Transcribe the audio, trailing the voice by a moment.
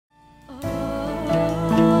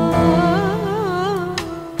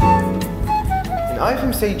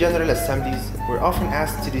IFMSA General Assemblies, we're often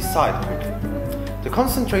asked to decide quickly, to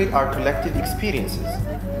concentrate our collective experiences,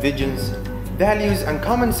 visions, values, and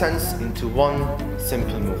common sense into one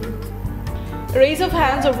simple movement. A raise of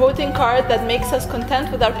hands or voting card that makes us content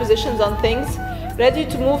with our positions on things, ready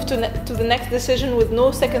to move to the next decision with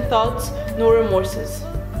no second thoughts, no remorses.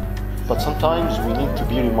 But sometimes we need to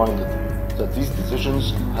be reminded that these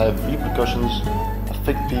decisions have repercussions,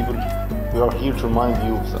 affect people. We are here to remind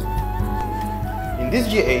you of them. In this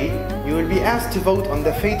GA, you will be asked to vote on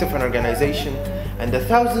the fate of an organization and the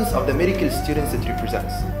thousands of the medical students it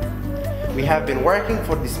represents. We have been working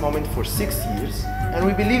for this moment for 6 years, and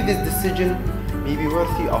we believe this decision may be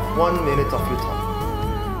worthy of 1 minute of your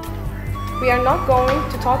time. We are not going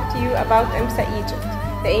to talk to you about EMSA Egypt,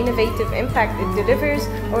 the innovative impact it delivers,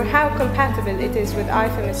 or how compatible it is with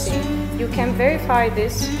IFMSA. You can verify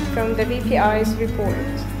this from the VPI's report.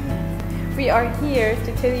 We are here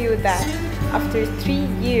to tell you that after 3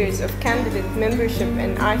 years of candidate membership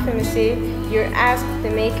in IFMSA, you're asked to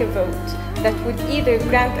make a vote that would either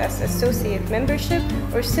grant us associate membership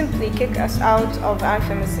or simply kick us out of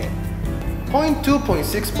IFMSA. Point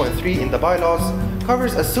 2.6.3 in the bylaws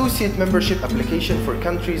covers associate membership application for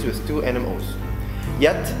countries with 2 NMOs.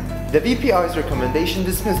 Yet, the VPI's recommendation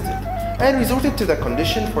dismissed it and resorted to the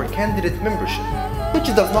condition for candidate membership, which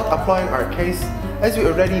does not apply in our case as we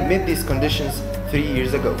already met these conditions 3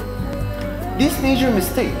 years ago. This major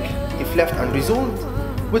mistake, if left unresolved,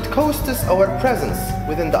 would cost us our presence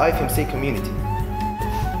within the IFMSA community.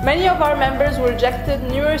 Many of our members were rejected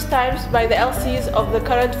numerous times by the LCs of the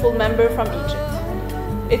current full member from Egypt.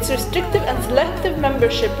 Its restrictive and selective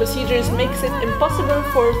membership procedures makes it impossible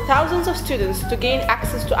for thousands of students to gain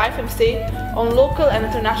access to IFMSA on local and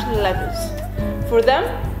international levels. For them,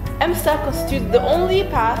 EMSA constitutes the only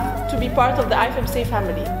path to be part of the IFMSA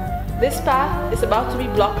family. This path is about to be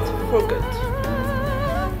blocked for good.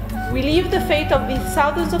 We leave the fate of these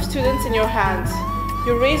thousands of students in your hands.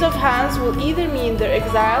 Your raise of hands will either mean their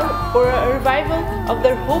exile or a revival of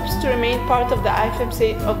their hopes to remain part of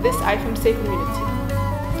this IFMSA community.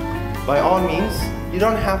 By all means, you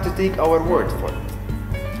don't have to take our word for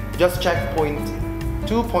it. Just check point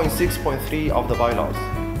 2.6.3 of the bylaws.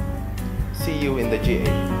 See you in the GA.